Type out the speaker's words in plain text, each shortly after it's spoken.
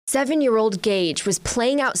7-year-old Gage was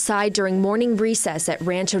playing outside during morning recess at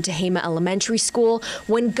Rancho Tehama Elementary School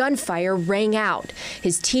when gunfire rang out.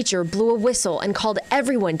 His teacher blew a whistle and called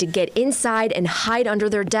everyone to get inside and hide under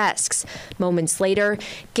their desks. Moments later,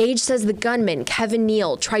 Gage says the gunman, Kevin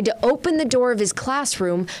Neal, tried to open the door of his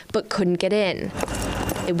classroom but couldn't get in.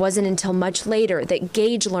 It wasn't until much later that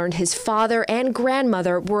Gage learned his father and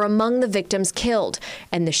grandmother were among the victims killed,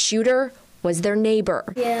 and the shooter was their neighbor.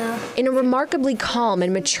 In a remarkably calm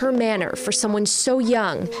and mature manner for someone so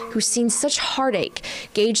young who's seen such heartache,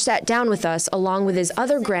 Gage sat down with us along with his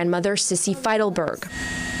other grandmother, Sissy Feidelberg.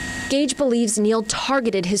 Gage believes Neal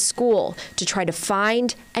targeted his school to try to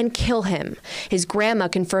find and kill him. His grandma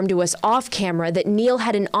confirmed to us off camera that Neal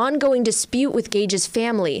had an ongoing dispute with Gage's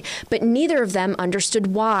family, but neither of them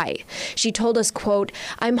understood why. She told us, quote,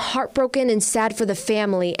 "I'm heartbroken and sad for the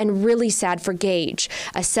family and really sad for Gage.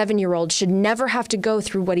 A 7-year-old should never have to go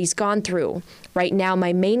through what he's gone through. Right now,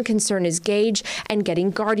 my main concern is Gage and getting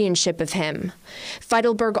guardianship of him."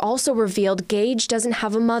 Feidelberg also revealed Gage doesn't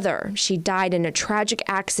have a mother. She died in a tragic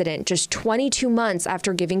accident just 22 months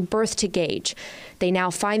after giving birth to Gage. They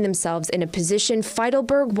now find themselves in a position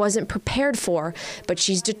Feidelberg wasn't prepared for, but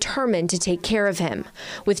she's determined to take care of him.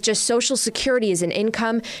 With just Social Security as an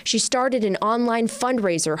income, she started an online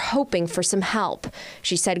fundraiser hoping for some help.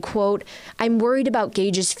 She said, quote, "I'm worried about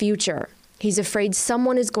Gage's future. He's afraid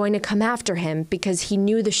someone is going to come after him because he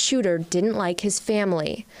knew the shooter didn't like his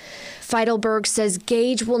family." Feidelberg says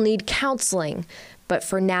Gage will need counseling, but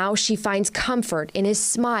for now she finds comfort in his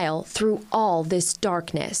smile through all this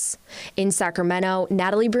darkness. In Sacramento,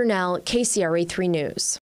 Natalie Brunell, KCRA 3 News.